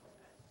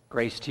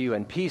Grace to you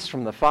and peace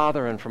from the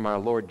Father and from our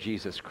Lord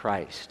Jesus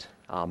Christ.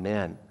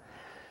 Amen.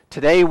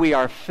 Today we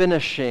are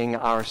finishing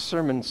our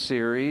sermon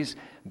series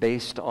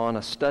based on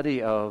a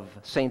study of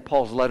St.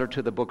 Paul's letter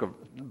to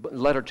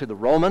the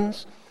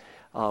Romans.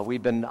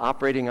 We've been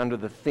operating under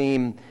the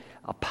theme,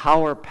 A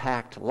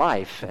Power-Packed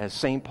Life, as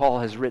St. Paul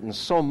has written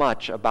so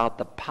much about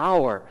the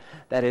power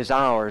that is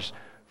ours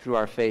through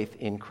our faith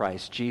in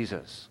Christ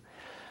Jesus.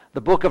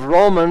 The book of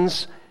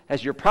Romans,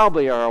 as you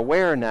probably are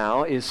aware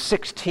now, is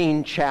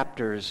 16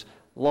 chapters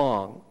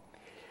long.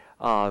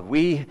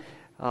 We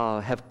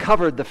have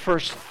covered the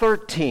first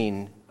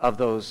 13 of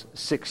those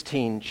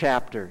 16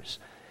 chapters.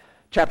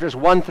 Chapters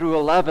 1 through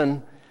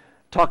 11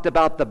 talked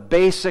about the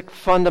basic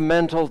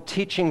fundamental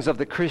teachings of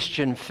the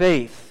Christian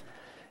faith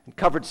and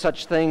covered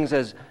such things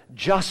as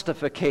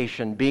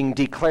justification, being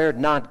declared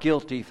not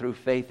guilty through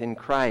faith in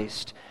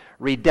Christ,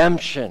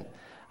 redemption,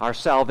 our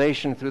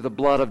salvation through the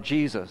blood of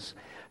Jesus,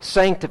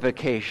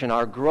 sanctification,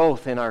 our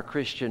growth in our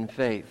Christian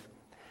faith.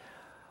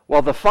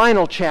 Well, the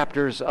final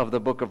chapters of the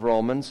book of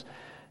Romans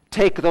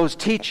take those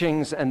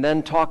teachings and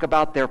then talk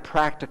about their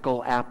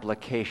practical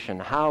application,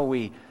 how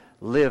we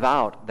live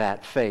out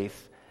that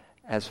faith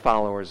as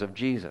followers of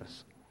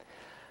Jesus.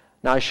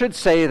 Now, I should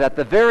say that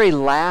the very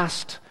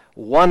last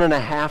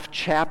 1.5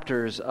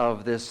 chapters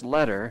of this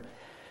letter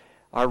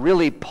are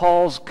really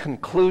Paul's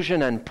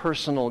conclusion and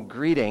personal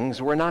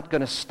greetings. We're not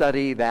going to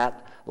study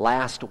that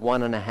last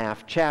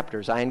 1.5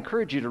 chapters. I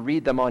encourage you to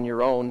read them on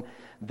your own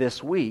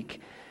this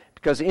week,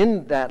 because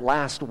in that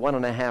last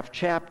 1.5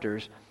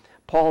 chapters,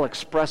 Paul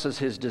expresses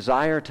his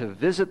desire to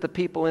visit the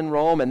people in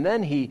Rome, and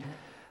then he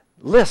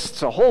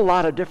lists a whole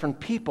lot of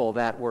different people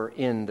that were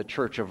in the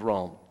Church of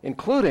Rome,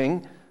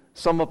 including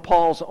some of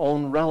Paul's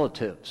own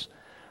relatives.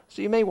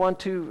 So you may want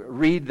to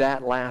read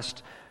that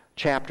last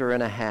chapter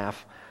and a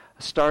half,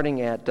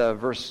 starting at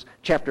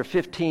chapter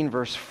 15,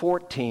 verse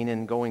 14,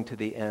 and going to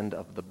the end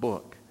of the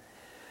book.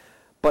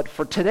 But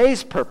for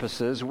today's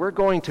purposes, we're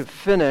going to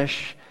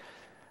finish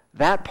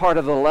that part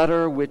of the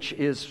letter which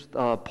is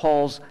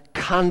Paul's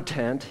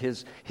content,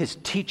 his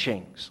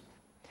teachings.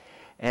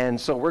 And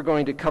so we're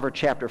going to cover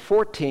chapter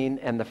 14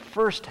 and the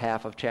first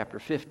half of chapter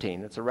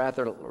 15. It's a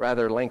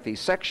rather lengthy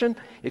section.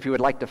 If you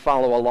would like to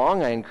follow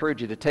along, I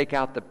encourage you to take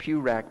out the Pew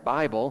Rack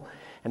Bible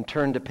and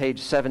turn to page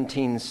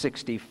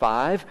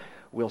 1765.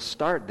 We'll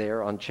start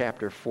there on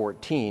chapter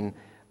 14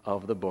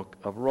 of the book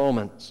of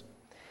Romans.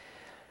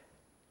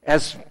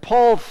 As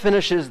Paul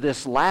finishes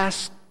this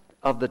last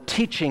of the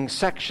teaching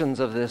sections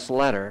of this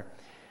letter,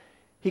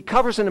 he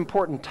covers an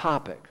important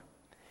topic.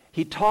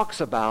 He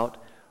talks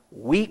about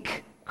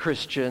weak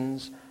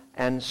Christians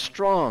and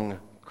strong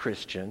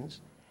Christians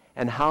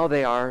and how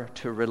they are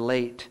to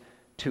relate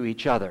to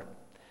each other.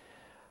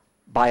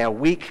 By a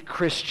weak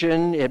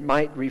Christian, it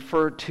might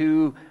refer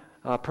to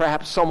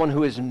perhaps someone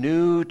who is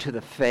new to the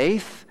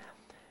faith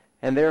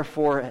and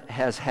therefore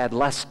has had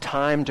less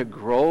time to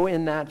grow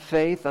in that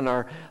faith and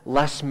are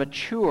less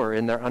mature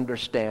in their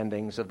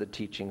understandings of the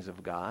teachings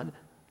of God.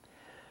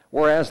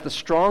 Whereas the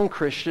strong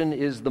Christian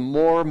is the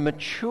more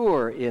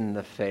mature in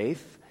the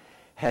faith,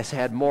 has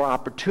had more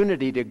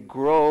opportunity to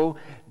grow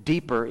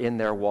deeper in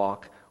their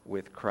walk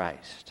with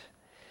Christ.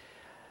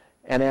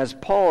 And as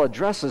Paul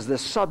addresses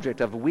this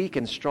subject of weak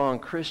and strong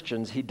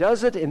Christians, he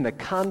does it in the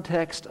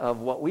context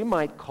of what we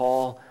might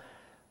call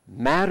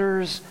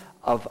matters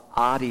of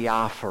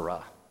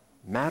adiaphora.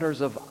 Matters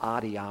of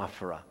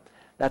adiaphora.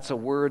 That's a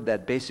word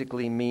that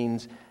basically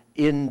means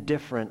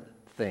indifferent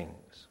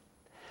things.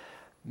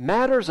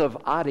 Matters of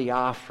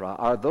adiaphora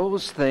are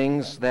those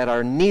things that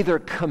are neither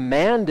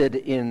commanded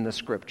in the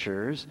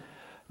Scriptures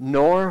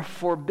nor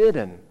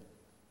forbidden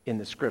in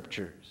the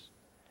Scriptures.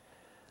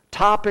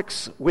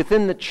 Topics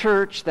within the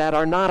church that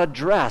are not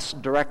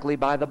addressed directly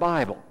by the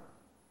Bible.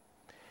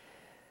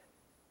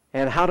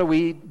 And how do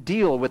we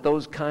deal with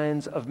those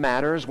kinds of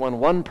matters when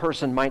one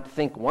person might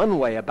think one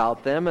way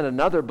about them and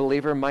another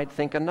believer might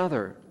think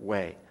another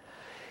way?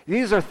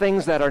 These are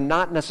things that are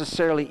not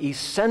necessarily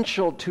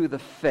essential to the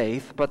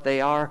faith, but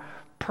they are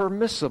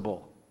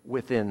permissible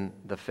within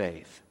the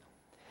faith.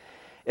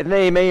 And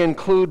they may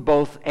include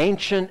both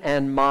ancient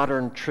and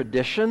modern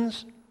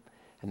traditions,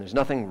 and there's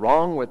nothing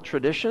wrong with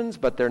traditions,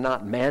 but they're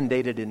not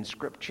mandated in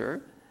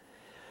Scripture,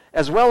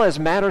 as well as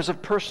matters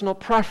of personal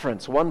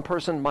preference. One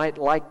person might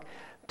like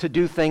to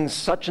do things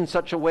such and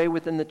such a way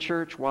within the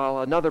church, while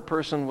another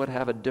person would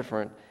have a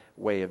different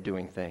way of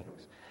doing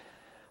things.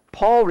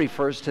 Paul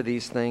refers to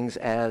these things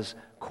as,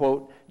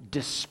 quote,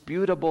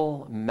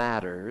 disputable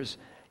matters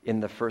in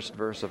the first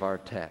verse of our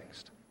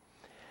text.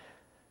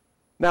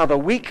 Now, the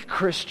weak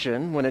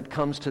Christian, when it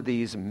comes to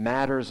these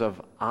matters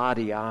of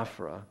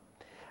adiaphora,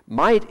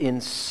 might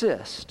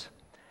insist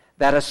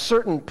that a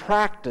certain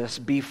practice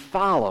be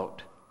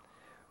followed,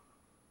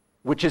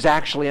 which is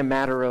actually a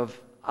matter of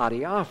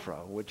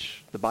adiaphora,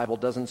 which the Bible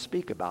doesn't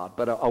speak about.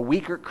 But a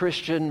weaker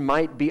Christian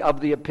might be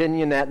of the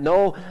opinion that,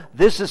 no,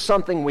 this is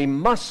something we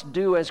must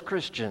do as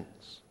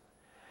Christians.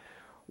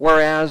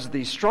 Whereas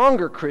the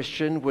stronger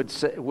Christian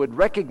would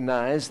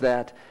recognize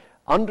that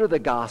under the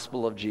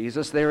gospel of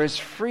Jesus there is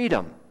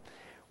freedom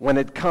when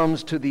it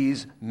comes to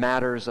these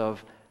matters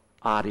of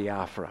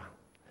adiaphora,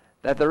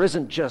 that there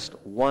isn't just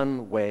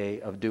one way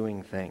of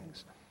doing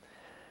things.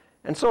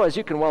 And so, as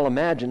you can well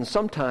imagine,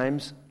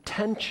 sometimes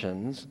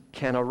tensions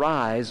can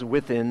arise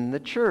within the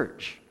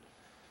church.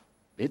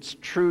 It's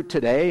true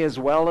today as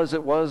well as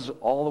it was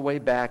all the way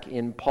back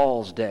in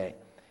Paul's day,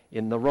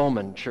 in the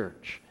Roman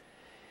church.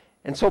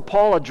 And so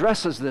Paul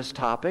addresses this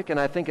topic, and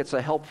I think it's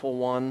a helpful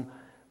one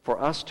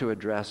for us to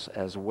address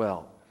as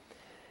well.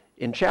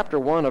 In verse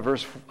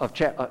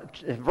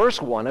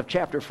 1 of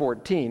chapter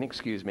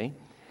 14,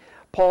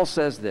 Paul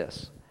says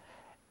this: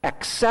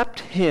 "Accept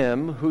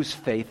him whose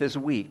faith is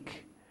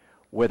weak,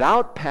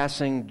 without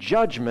passing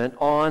judgment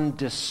on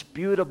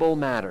disputable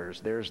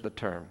matters." There's the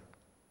term,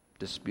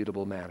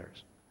 disputable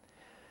matters.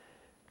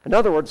 In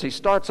other words, he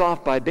starts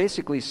off by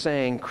basically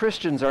saying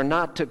Christians are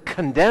not to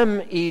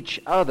condemn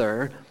each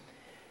other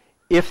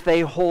if they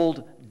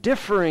hold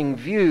differing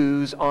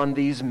views on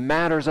these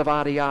matters of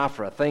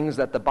adiaphora, things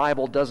that the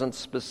Bible doesn't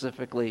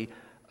specifically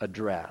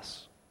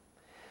address.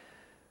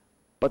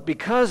 But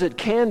because it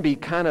can be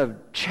kind of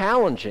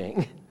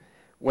challenging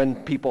when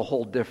people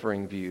hold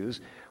differing views,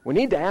 we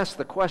need to ask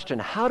the question,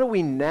 how do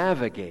we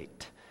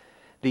navigate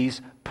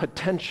these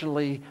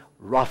potentially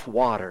rough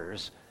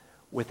waters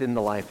within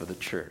the life of the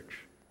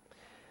church?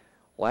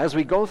 Well, as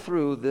we go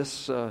through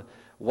this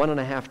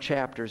 1.5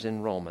 chapters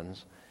in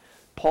Romans,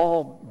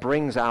 Paul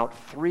brings out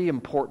 3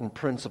 important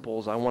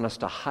principles I want us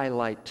to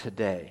highlight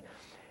today.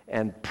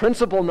 And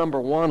principle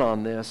number 1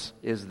 on this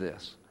is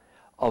this: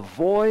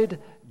 avoid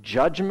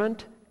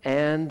judgment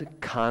and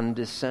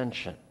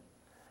condescension.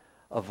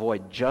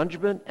 Avoid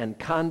judgment and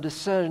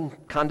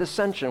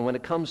condescension when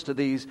it comes to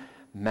these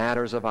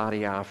matters of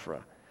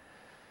adiaphora.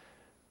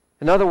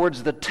 In other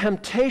words, the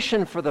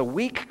temptation for the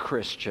weak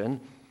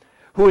Christian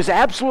who is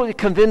absolutely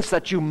convinced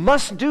that you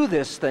must do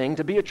this thing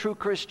to be a true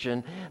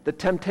Christian, the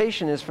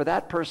temptation is for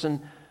that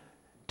person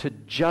to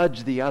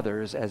judge the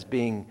others as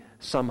being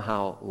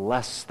somehow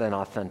less than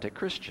authentic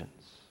Christians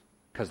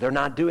because they're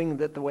not doing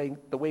it the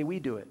way we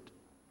do it.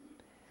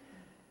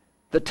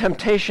 The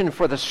temptation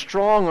for the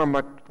strong or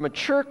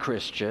mature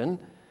Christian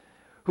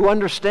who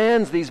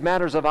understands these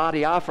matters of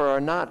adiaphora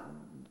are not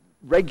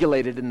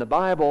regulated in the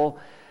Bible,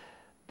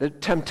 the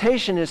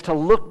temptation is to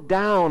look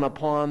down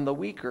upon the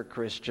weaker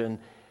Christian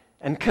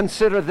and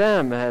consider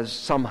them as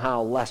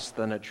somehow less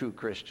than a true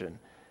Christian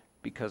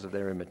because of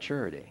their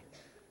immaturity.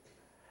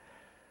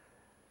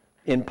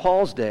 In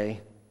Paul's day,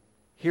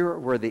 here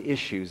were the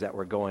issues that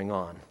were going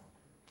on.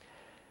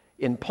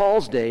 In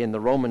Paul's day in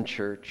the Roman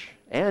church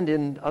and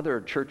in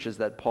other churches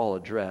that Paul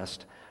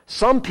addressed,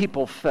 some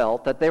people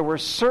felt that there were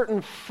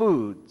certain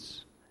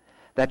foods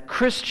that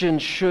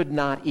Christians should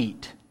not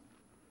eat.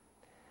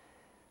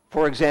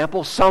 For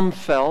example, some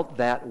felt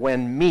that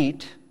when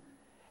meat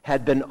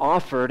had been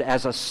offered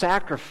as a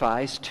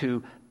sacrifice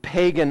to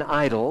pagan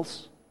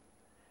idols,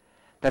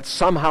 that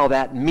somehow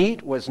that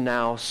meat was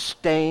now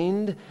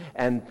stained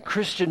and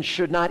Christians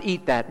should not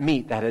eat that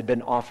meat that had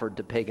been offered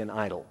to pagan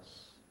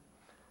idols.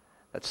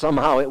 That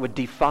somehow it would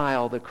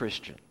defile the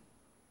Christian.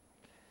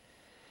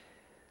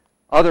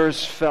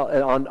 Others felt,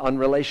 on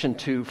relation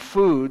to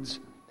foods,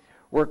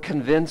 were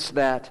convinced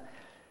that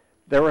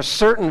there were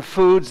certain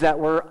foods that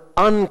were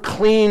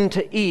unclean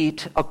to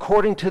eat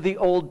according to the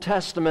Old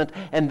Testament,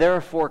 and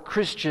therefore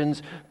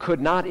Christians could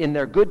not, in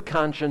their good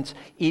conscience,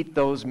 eat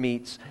those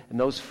meats and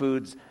those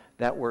foods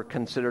that were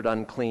considered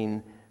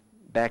unclean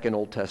back in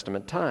Old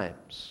Testament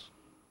times.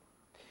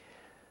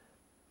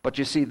 But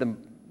you see,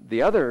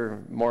 the other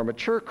more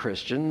mature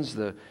Christians,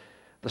 the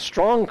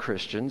strong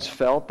Christians,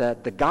 felt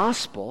that the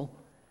gospel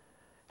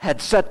had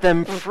set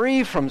them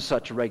free from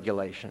such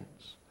regulations.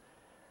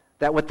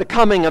 That with the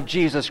coming of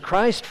Jesus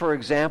Christ, for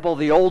example,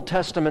 the Old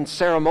Testament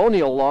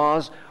ceremonial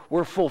laws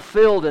were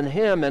fulfilled in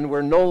Him and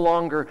were no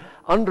longer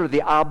under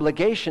the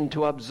obligation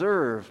to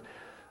observe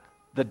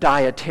the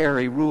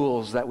dietary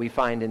rules that we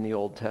find in the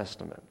Old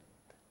Testament.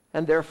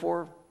 And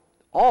therefore,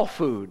 all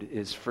food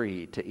is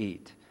free to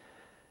eat.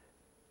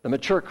 The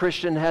mature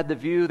Christian had the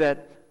view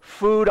that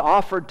food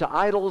offered to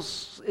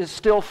idols is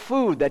still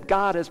food that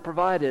God has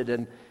provided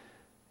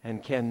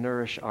and can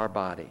nourish our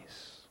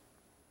bodies.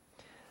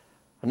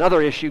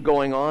 Another issue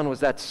going on was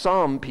that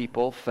some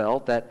people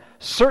felt that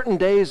certain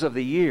days of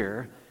the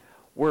year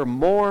were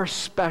more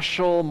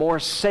special, more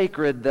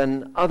sacred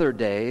than other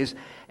days,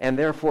 and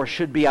therefore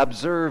should be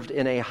observed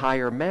in a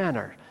higher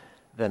manner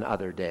than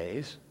other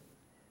days,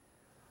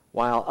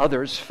 while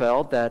others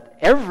felt that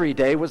every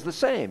day was the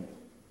same,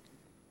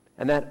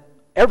 and that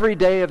every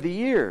day of the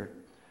year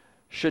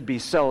should be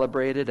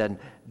celebrated and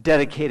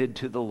dedicated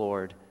to the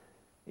Lord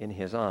in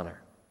His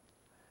honor.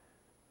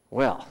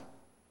 Well,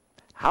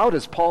 how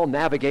does Paul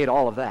navigate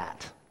all of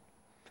that?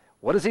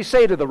 What does he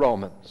say to the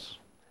Romans?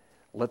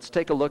 Let's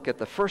take a look at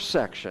the first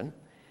section.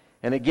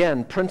 And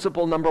again,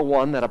 principle number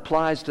 1 that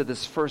applies to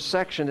this first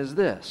section is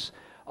this: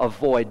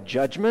 avoid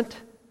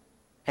judgment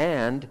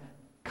and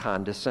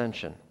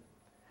condescension.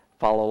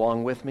 Follow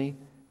along with me,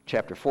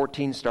 chapter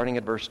 14, starting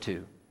at verse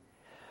 2.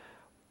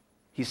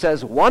 He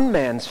says, "One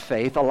man's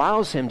faith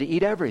allows him to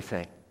eat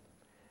everything,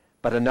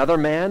 But another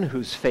man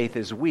whose faith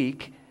is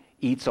weak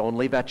eats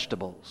only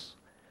vegetables.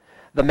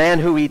 The man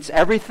who eats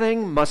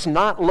everything must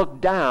not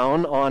look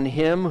down on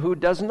him who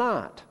does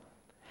not.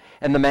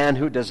 And the man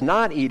who does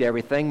not eat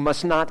everything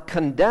must not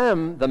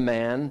condemn the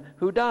man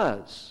who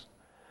does.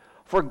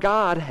 For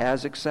God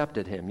has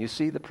accepted him. You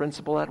see the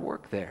principle at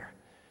work there.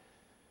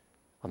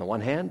 On the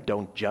one hand,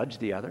 don't judge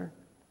the other.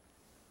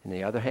 On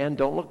the other hand,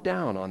 don't look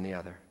down on the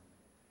other.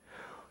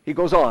 He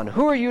goes on,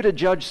 who are you to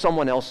judge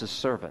someone else's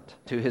servant?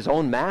 To his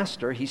own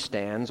master he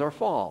stands or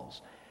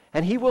falls.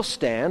 And he will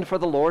stand, for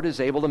the Lord is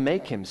able to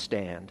make him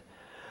stand.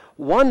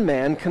 One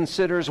man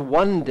considers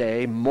one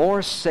day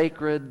more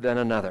sacred than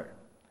another.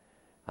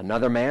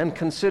 Another man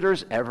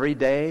considers every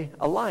day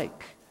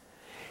alike.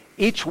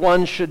 Each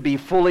one should be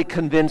fully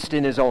convinced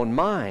in his own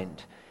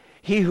mind.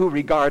 He who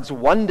regards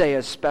one day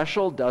as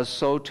special does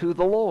so to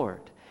the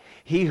Lord.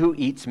 He who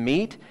eats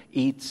meat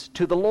eats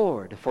to the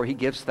Lord, for he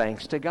gives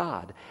thanks to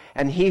God.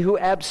 And he who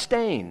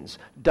abstains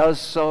does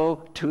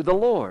so to the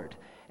Lord,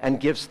 and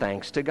gives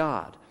thanks to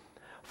God.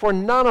 For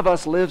none of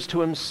us lives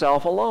to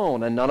himself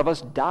alone, and none of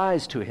us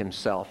dies to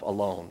himself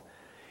alone.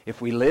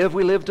 If we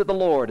live to the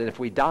Lord, and if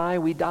we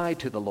die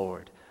to the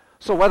Lord.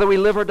 So whether we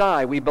live or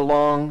die, we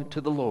belong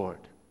to the Lord.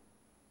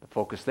 The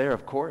focus there,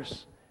 of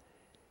course,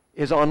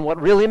 is on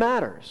what really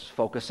matters,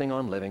 focusing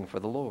on living for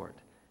the Lord.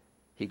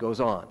 He goes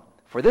on,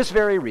 for this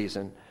very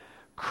reason,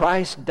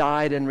 Christ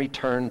died and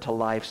returned to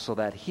life so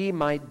that he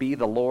might be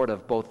the Lord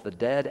of both the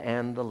dead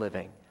and the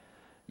living.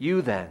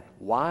 You then,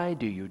 why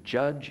do you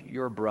judge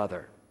your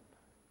brother?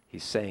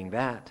 He's saying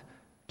that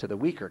to the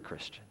weaker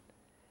Christian.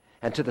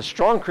 And to the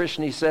strong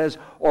Christian he says,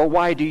 or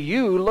why do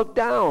you look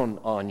down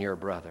on your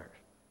brother?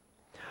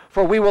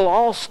 For we will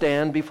all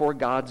stand before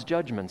God's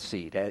judgment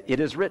seat. It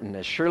is written,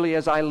 as surely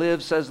as I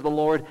live, says the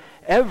Lord,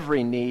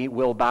 every knee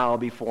will bow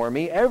before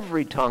me,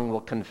 every tongue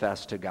will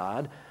confess to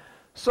God.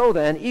 So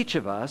then, each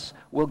of us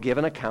will give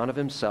an account of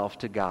himself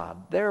to God.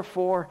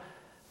 Therefore,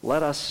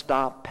 let us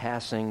stop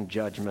passing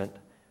judgment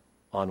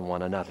on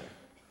one another.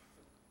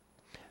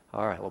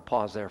 All right, we'll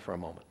pause there for a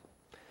moment.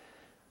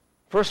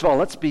 First of all,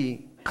 let's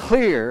be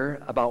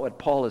clear about what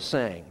Paul is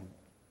saying.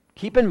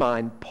 Keep in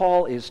mind,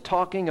 Paul is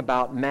talking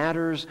about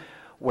matters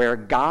where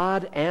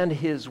God and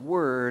his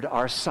word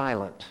are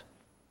silent,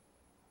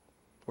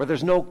 where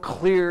there's no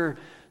clear,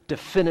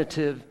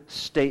 definitive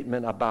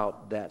statement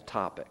about that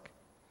topic.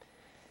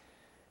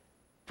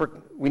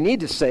 For we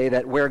need to say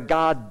that where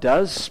God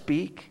does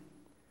speak,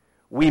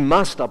 we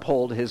must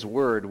uphold his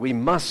word. We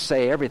must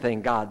say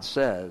everything God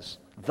says.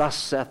 Thus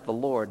saith the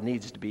Lord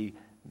needs to be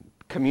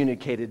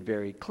communicated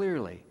very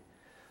clearly.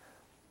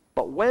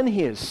 But when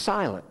he is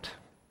silent,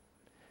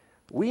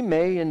 we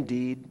may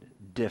indeed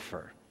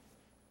differ.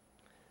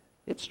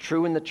 It's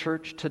true in the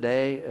church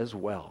today as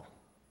well.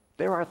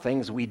 There are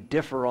things we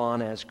differ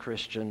on as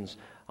Christians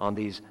on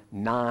these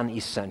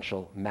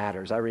non-essential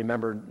matters. I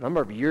remember a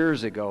number of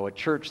years ago a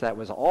church that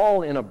was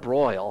all in a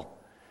broil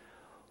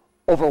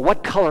over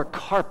what color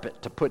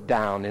carpet to put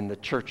down in the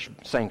church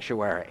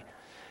sanctuary.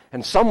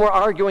 And some were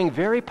arguing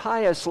very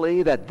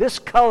piously that this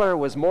color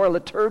was more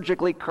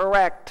liturgically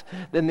correct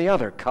than the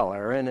other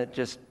color, and it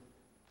just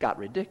got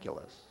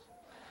ridiculous.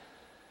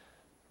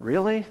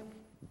 Really?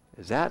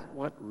 Is that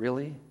what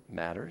really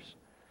matters?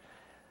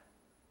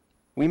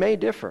 We may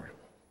differ.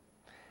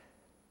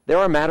 There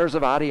are matters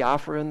of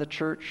adiaphora in the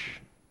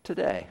church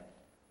today.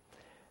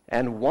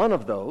 And one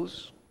of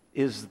those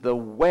is the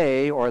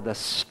way or the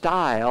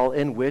style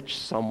in which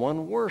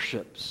someone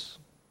worships.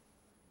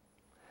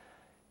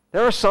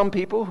 There are some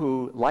people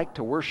who like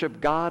to worship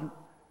God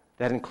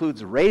that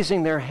includes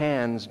raising their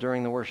hands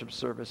during the worship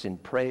service in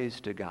praise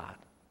to God.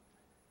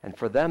 And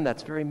for them,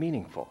 that's very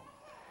meaningful.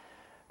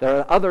 There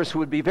are others who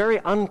would be very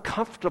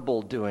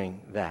uncomfortable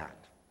doing that.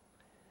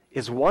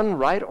 Is one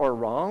right or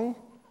wrong?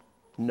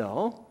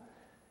 No.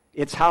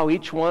 It's how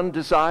each one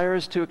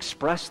desires to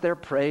express their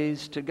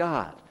praise to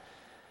God.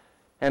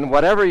 And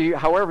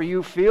however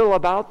you feel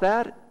about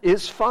that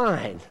is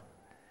fine.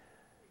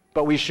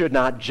 But we should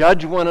not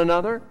judge one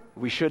another.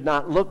 We should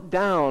not look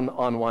down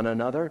on one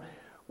another.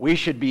 We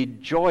should be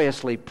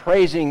joyously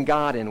praising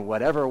God in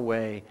whatever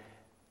way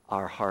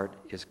our heart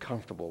is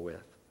comfortable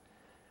with.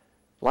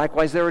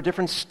 Likewise, there are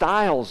different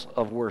styles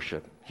of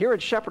worship. Here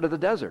at Shepherd of the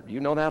Desert, you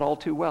know that all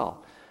too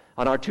well.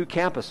 On our 2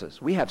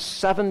 campuses, we have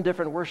 7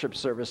 different worship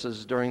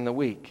services during the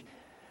week,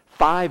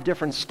 5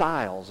 different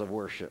styles of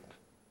worship.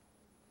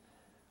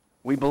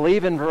 We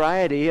believe in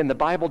variety, and the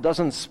Bible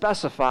doesn't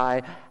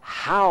specify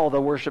how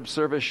the worship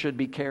service should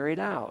be carried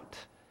out.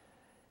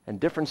 And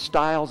different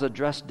styles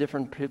address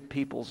different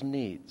people's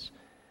needs.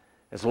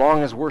 As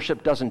long as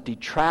worship doesn't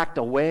detract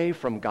away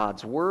from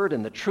God's word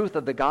and the truth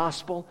of the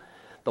gospel,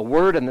 the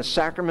word and the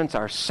sacraments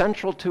are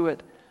central to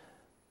it,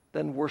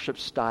 then worship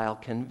style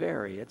can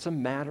vary. It's a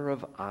matter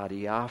of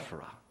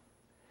adiaphora.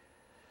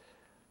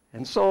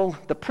 And so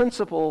the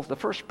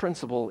first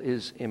principle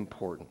is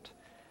important,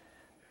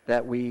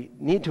 that we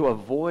need to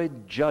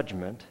avoid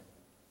judgment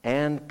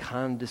and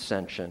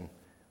condescension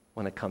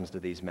when it comes to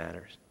these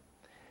matters.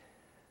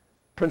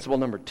 Principle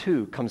number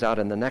 2 comes out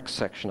in the next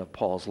section of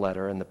Paul's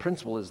letter, and the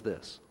principle is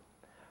this: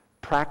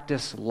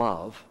 practice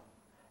love,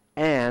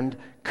 and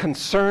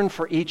concern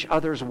for each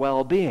other's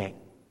well-being.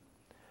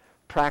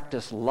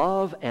 Practice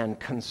love and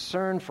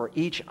concern for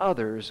each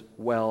other's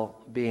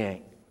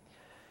well-being.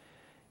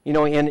 You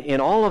know,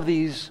 in all of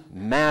these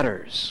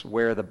matters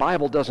where the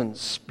Bible doesn't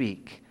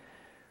speak,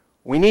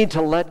 we need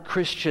to let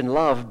Christian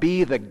love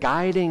be the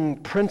guiding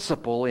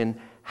principle in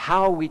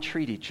how we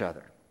treat each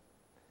other,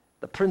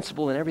 the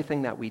principle in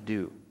everything that we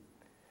do.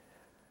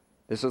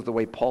 This is the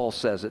way Paul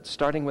says it,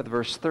 starting with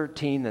verse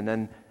 13 and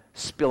then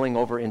spilling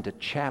over into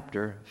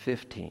chapter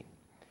 15.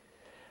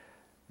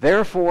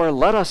 Therefore,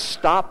 let us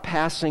stop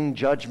passing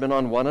judgment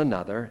on one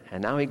another.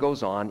 And now he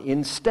goes on,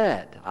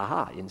 instead,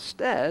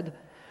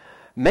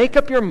 make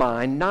up your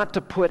mind not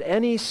to put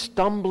any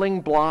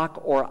stumbling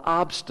block or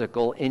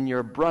obstacle in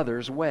your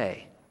brother's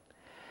way.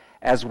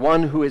 As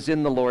one who is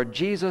in the Lord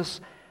Jesus,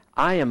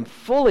 I am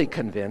fully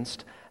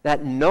convinced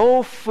that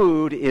no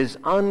food is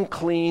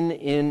unclean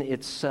in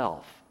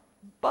itself.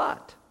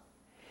 But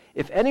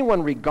if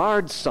anyone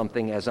regards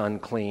something as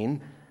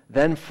unclean,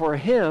 then for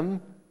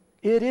him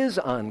it is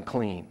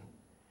unclean.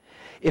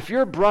 If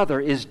your brother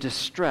is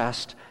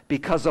distressed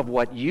because of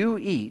what you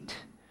eat,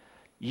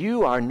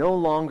 you are no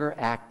longer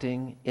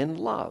acting in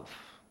love.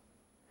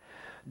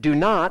 Do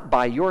not,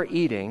 by your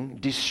eating,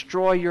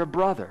 destroy your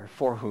brother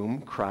for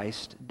whom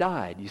Christ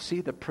died. You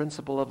see the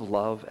principle of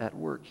love at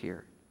work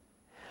here.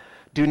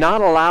 Do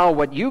not allow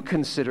what you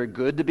consider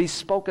good to be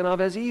spoken of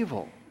as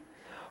evil.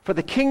 For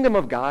the kingdom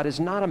of God is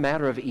not a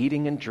matter of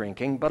eating and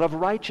drinking, but of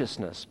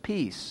righteousness,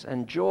 peace,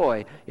 and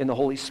joy in the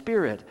Holy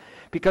Spirit,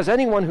 because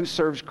anyone who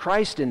serves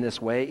Christ in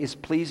this way is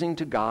pleasing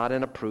to God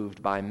and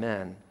approved by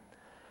men.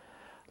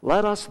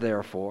 Let us,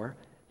 therefore,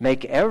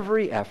 make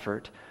every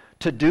effort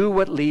to do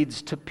what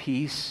leads to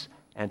peace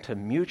and to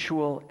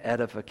mutual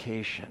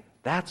edification.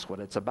 That's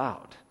what it's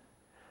about,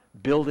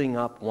 building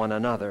up one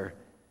another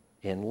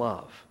in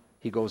love.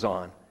 He goes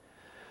on,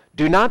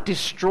 do not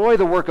destroy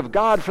the work of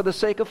God for the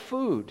sake of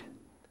food.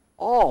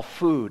 All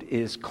food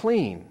is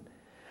clean,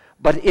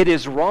 but it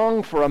is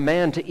wrong for a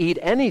man to eat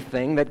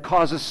anything that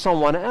causes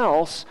someone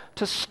else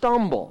to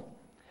stumble.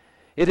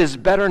 It is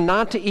better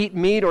not to eat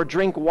meat or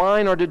drink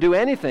wine or to do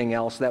anything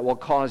else that will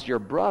cause your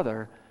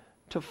brother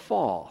to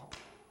fall.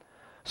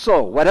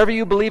 So, whatever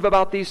you believe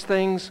about these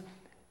things,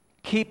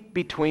 keep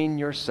between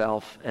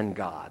yourself and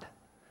God.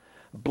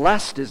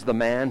 Blessed is the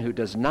man who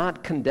does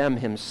not condemn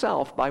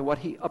himself by what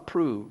he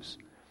approves.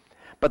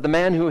 But the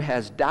man who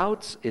has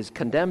doubts is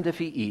condemned if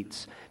he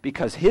eats,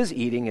 because his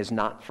eating is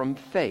not from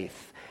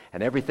faith,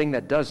 and everything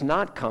that does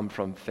not come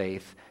from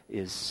faith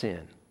is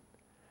sin.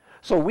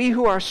 So we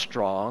who are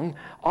strong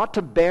ought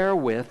to bear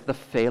with the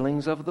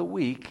failings of the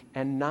weak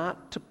and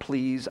not to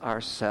please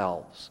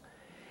ourselves.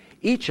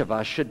 Each of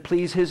us should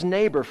please his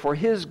neighbor for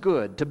his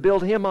good, to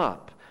build him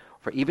up,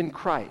 for even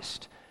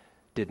Christ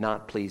did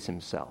not please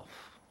himself.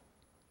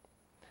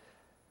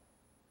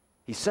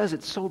 He says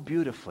it so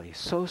beautifully,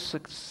 so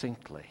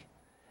succinctly,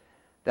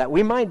 that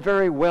we might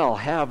very well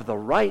have the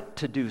right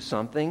to do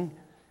something,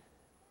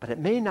 but it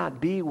may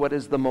not be what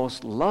is the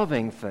most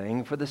loving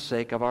thing for the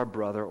sake of our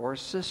brother or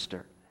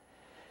sister.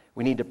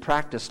 We need to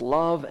practice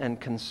love and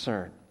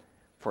concern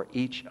for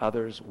each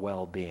other's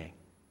well-being.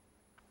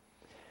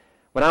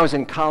 When I was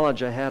in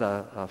college, I had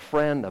a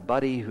friend, a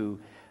buddy, who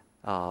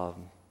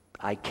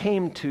I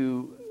came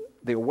to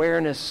the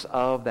awareness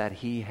of that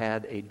he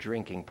had a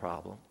drinking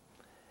problem.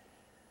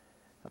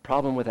 A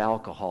problem with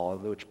alcohol,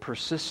 which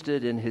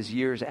persisted in his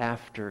years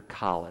after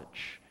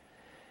college.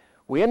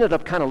 We ended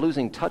up kind of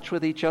losing touch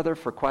with each other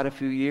for quite a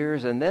few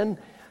years, and then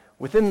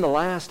within the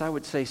last, I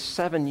would say,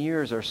 7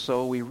 years or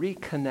so, we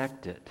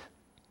reconnected.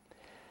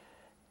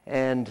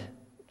 And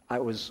I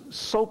was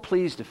so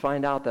pleased to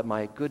find out that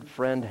my good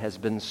friend has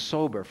been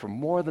sober for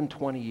more than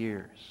 20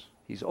 years.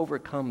 He's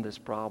overcome this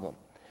problem.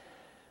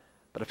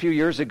 But a few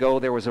years ago,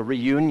 there was a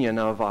reunion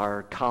of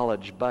our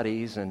college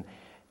buddies, and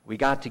we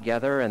got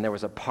together, and there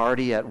was a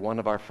party at one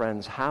of our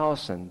friends'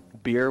 house, and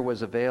beer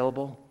was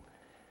available.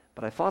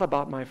 But I thought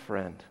about my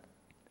friend.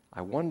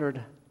 I wondered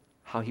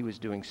how he was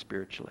doing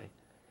spiritually.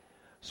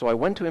 So I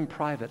went to him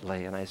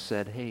privately, and I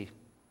said, hey,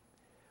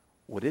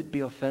 would it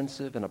be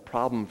offensive and a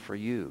problem for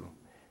you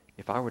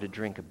if I were to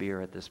drink a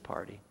beer at this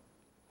party?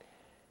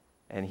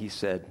 And he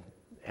said,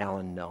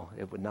 Alan, no,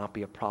 it would not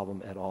be a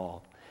problem at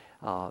all.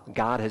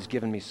 God has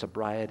given me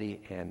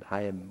sobriety, and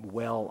I am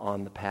well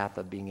on the path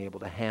of being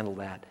able to handle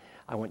that.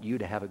 I want you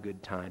to have a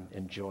good time,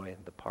 enjoy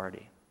the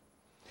party.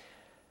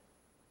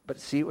 But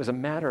see, it was a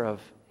matter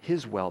of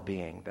his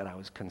well-being that I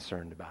was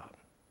concerned about.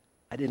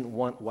 I didn't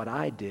want what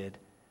I did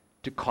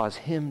to cause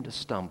him to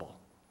stumble.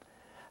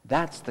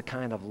 That's the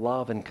kind of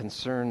love and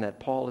concern that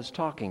Paul is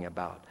talking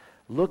about,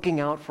 looking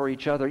out for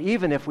each other,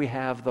 even if we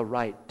have the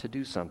right to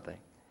do something.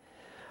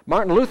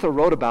 Martin Luther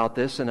wrote about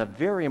this in a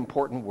very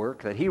important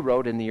work that he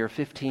wrote in the year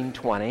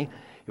 1520.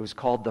 It was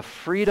called The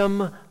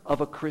Freedom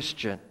of a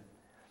Christian.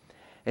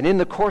 And in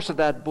the course of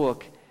that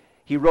book,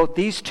 he wrote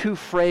these two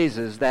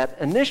phrases that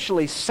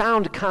initially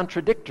sound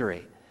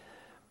contradictory,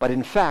 but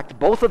in fact,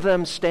 both of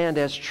them stand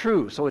as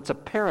true. So it's a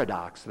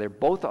paradox. They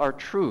both are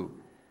true.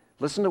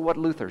 Listen to what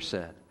Luther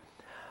said.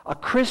 A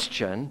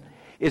Christian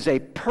is a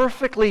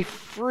perfectly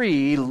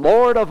free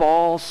Lord of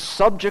all,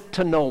 subject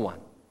to no one.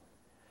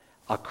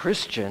 A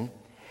Christian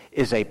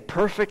is a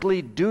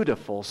perfectly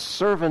dutiful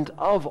servant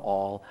of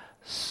all,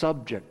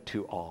 subject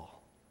to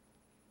all.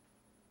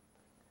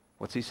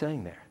 What's he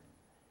saying there?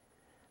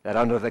 That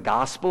under the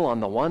gospel, on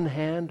the one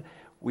hand,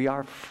 we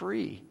are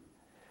free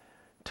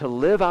to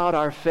live out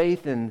our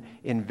faith in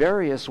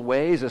various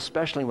ways,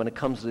 especially when it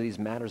comes to these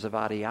matters of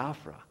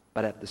adiaphora.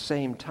 But at the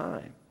same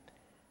time,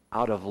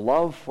 out of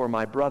love for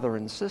my brother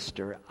and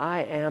sister,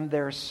 I am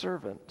their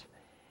servant,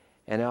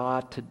 and I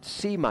ought to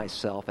see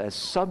myself as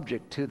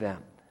subject to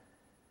them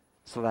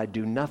so that I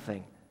do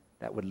nothing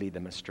that would lead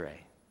them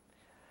astray.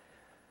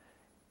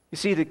 You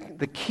see,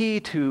 the key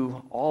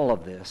to all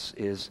of this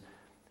is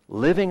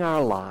living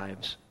our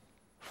lives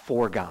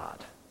for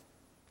God.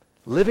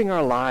 Living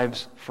our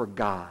lives for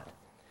God.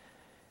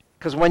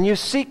 Because when you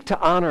seek to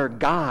honor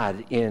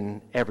God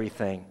in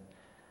everything,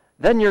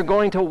 then you're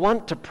going to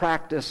want to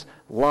practice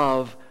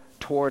love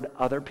toward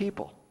other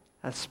people,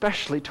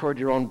 especially toward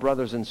your own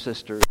brothers and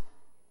sisters in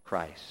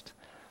Christ.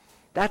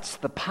 That's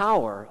the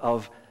power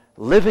of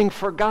living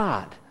for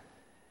God,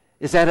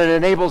 is that it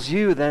enables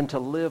you then to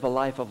live a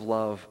life of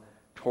love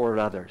toward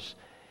others.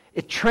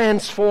 It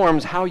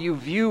transforms how you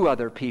view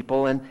other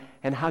people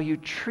and how you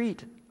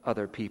treat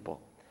other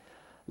people.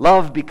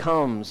 Love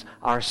becomes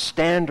our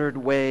standard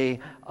way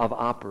of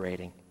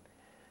operating.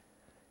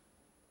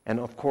 And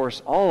of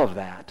course, all of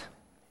that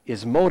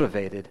is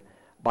motivated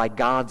by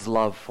God's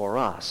love for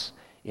us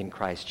in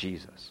Christ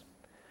Jesus.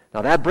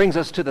 Now that brings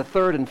us to the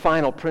third and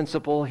final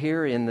principle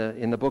here in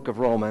the book of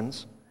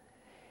Romans.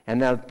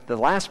 And the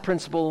last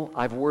principle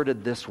I've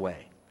worded this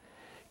way.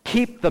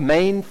 Keep the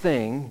main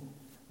thing,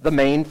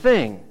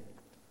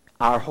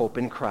 our hope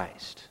in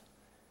Christ.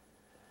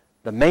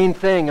 The main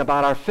thing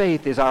about our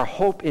faith is our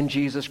hope in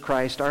Jesus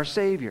Christ, our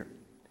Savior.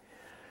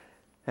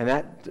 And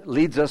that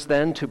leads us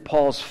then to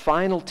Paul's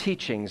final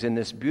teachings in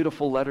this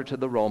beautiful letter to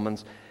the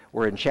Romans.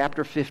 We're in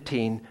chapter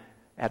 15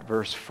 at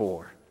verse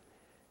 4.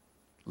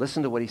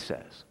 Listen to what he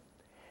says.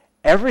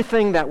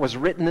 Everything that was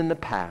written in the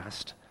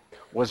past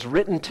was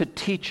written to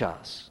teach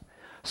us,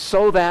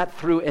 so that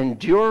through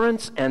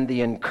endurance and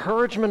the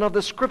encouragement of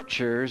the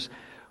Scriptures,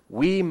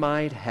 we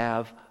might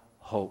have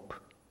hope.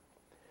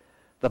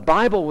 The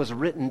Bible was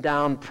written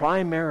down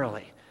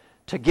primarily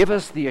to give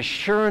us the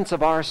assurance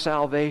of our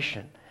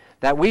salvation,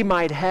 that we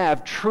might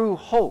have true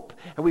hope.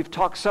 And we've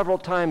talked several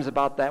times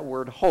about that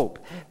word hope,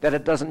 that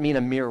it doesn't mean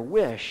a mere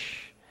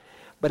wish,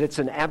 but it's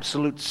an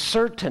absolute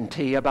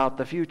certainty about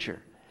the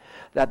future.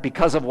 That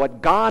because of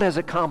what God has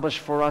accomplished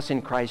for us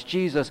in Christ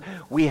Jesus,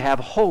 we have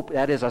hope.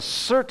 That is a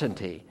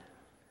certainty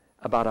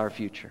about our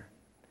future.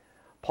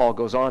 Paul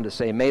goes on to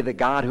say, may the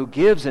God who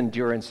gives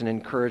endurance and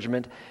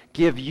encouragement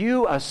give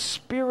you a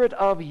spirit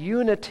of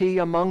unity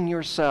among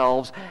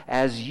yourselves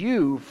as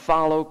you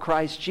follow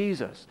Christ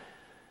Jesus.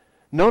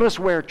 Notice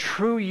where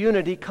true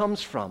unity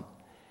comes from.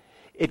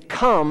 It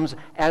comes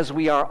as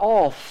we are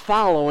all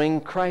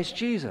following Christ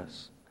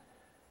Jesus.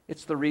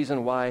 It's the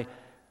reason why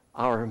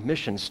our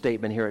mission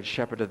statement here at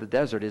Shepherd of the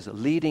Desert is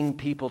leading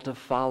people to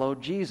follow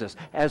Jesus.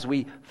 As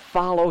we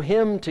follow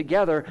Him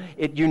together,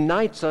 it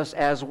unites us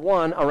as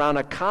one around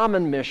a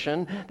common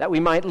mission that we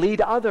might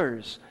lead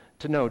others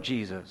to know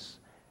Jesus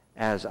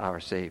as our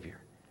Savior.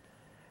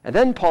 And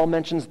then Paul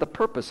mentions the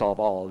purpose of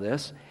all of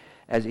this,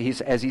 as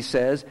he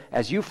says,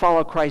 as you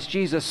follow Christ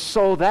Jesus,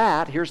 so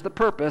that, here's the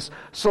purpose,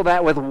 so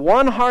that with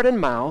one heart and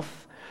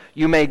mouth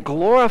you may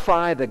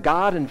glorify the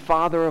God and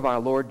Father of our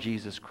Lord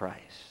Jesus Christ.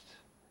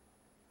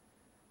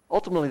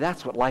 Ultimately,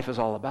 that's what life is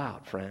all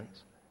about,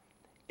 friends.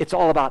 It's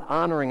all about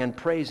honoring and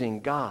praising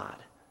God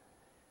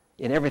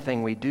in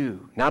everything we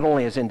do, not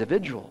only as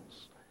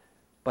individuals,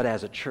 but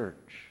as a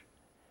church.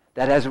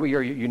 That as we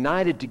are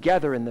united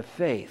together in the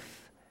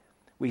faith,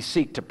 we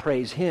seek to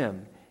praise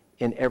Him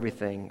in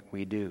everything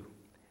we do.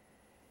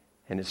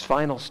 And his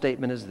final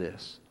statement is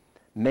this: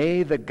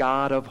 may the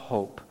God of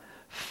hope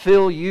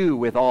fill you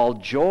with all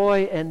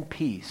joy and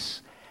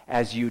peace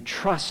as you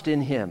trust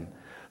in Him,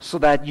 so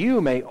that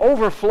you may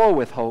overflow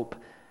with hope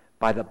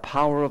by the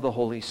power of the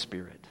Holy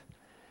Spirit.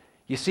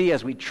 You see,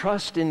 as we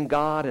trust in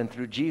God and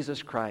through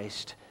Jesus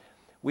Christ,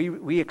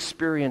 we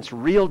experience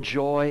real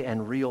joy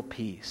and real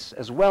peace,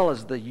 as well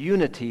as the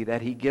unity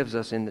that He gives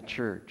us in the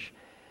church.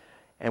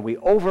 And we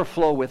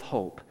overflow with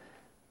hope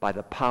by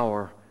the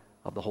power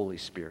of the Holy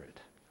Spirit.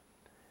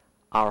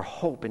 Our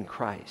hope in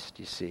Christ,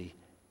 you see,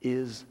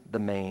 is the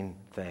main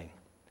thing.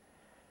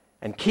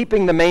 And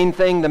keeping the main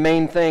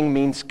thing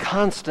means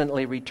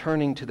constantly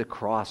returning to the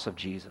cross of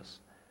Jesus.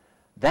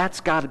 That's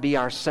got to be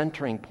our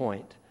centering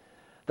point.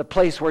 The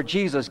place where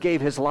Jesus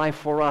gave His life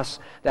for us,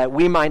 that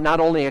we might not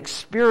only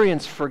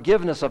experience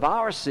forgiveness of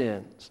our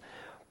sins,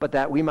 but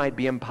that we might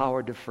be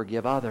empowered to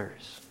forgive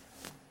others.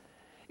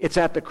 It's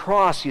at the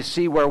cross, you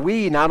see, where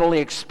we not only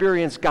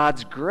experience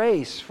God's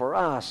grace for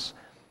us,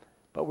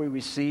 but we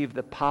receive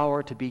the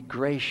power to be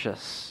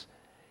gracious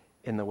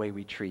in the way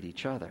we treat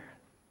each other.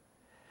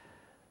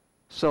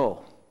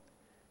 So,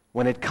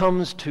 when it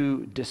comes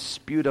to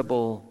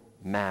disputable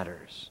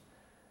matters,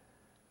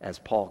 as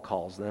Paul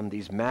calls them,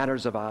 these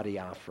matters of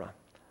adiaphora,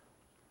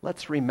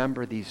 let's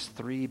remember these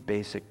three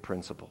basic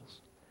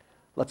principles.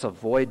 Let's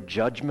avoid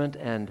judgment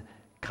and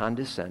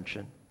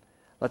condescension.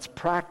 Let's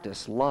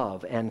practice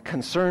love and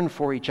concern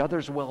for each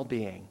other's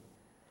well-being.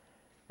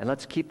 And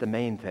let's keep the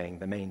main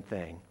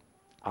thing,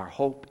 our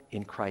hope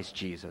in Christ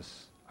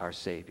Jesus, our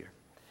Savior.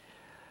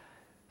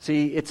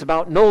 See, it's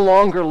about no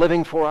longer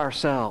living for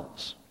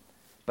ourselves,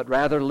 but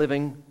rather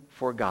living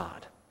for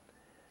God.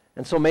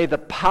 And so may the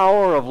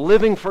power of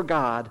living for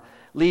God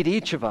lead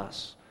each of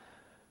us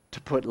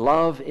to put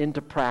love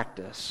into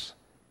practice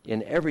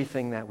in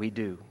everything that we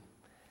do.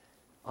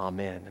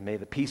 Amen. And may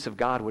the peace of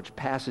God, which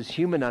passes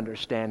human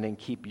understanding,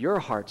 keep your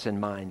hearts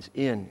and minds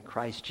in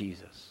Christ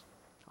Jesus.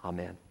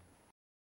 Amen.